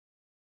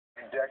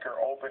Decker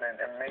open and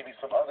maybe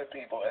some other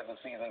people as the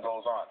season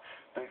goes on.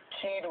 The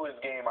key to his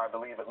game, I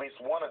believe, at least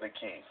one of the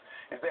keys,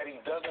 is that he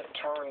doesn't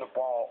turn the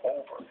ball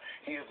over.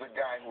 He is a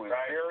guy who is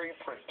very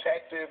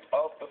protective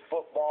of the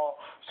football,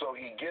 so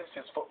he gives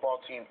his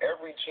football team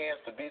every chance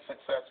to be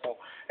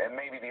successful. And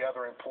maybe the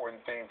other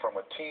important thing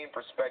from a team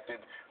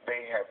perspective,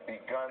 they have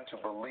begun to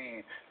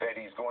believe that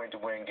he's going to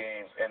win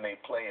games, and they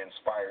play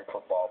inspired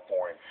football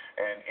for him.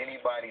 And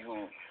anybody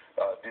who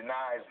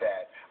denies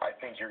that, I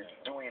think you're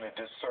doing a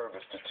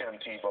disservice to Tim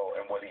Tebow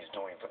and what he's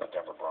doing for the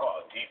Denver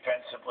Broncos. Well,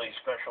 defensively,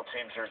 special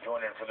teams are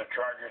doing it for the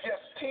Chargers. Yes,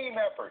 team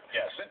effort.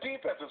 Yes. The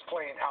defense is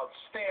playing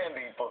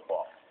outstanding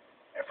football.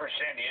 And for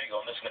San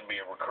Diego, and this is going to be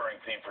a recurring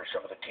theme for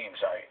some of the teams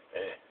I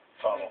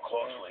follow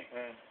closely,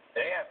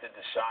 they have to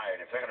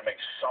decide if they're going to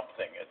make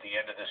something at the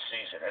end of this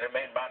season. And it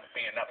may not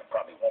be enough. It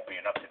probably won't be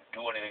enough to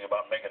do anything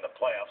about making the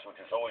playoffs, which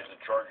is always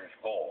the Chargers'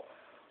 goal.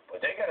 But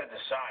they got to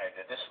decide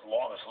that this is the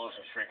longest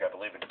losing streak, I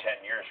believe, in 10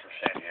 years for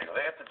San Diego.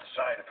 They have to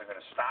decide if they're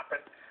going to stop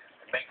it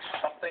and make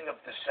something of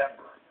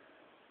December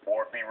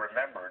or be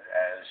remembered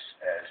as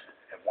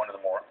one of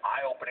the more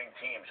eye-opening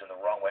teams in the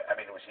wrong way. I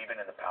mean, it was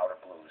even in the Powder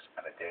Blues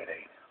on a day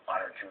they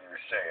honored Junior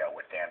Seau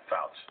with Dan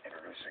Fouts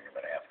introducing him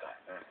at halftime.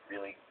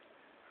 Really?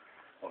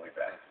 We'll be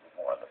back with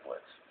more on the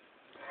Blitz.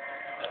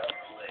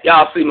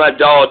 Y'all see my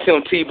dog,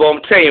 Tim Tebow.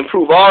 I'm telling you,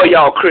 prove all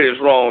y'all critics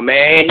wrong,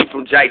 man. He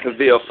from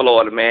Jacksonville,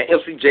 Florida, man.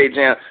 MCJ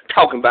Jam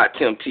talking about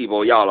Tim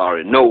Tebow. Y'all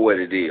already know what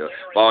it is.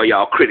 For all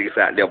y'all critics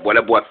out there, boy,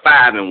 that boy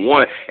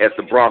 5-1 as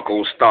the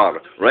Broncos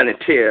starter. Running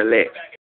tail leg.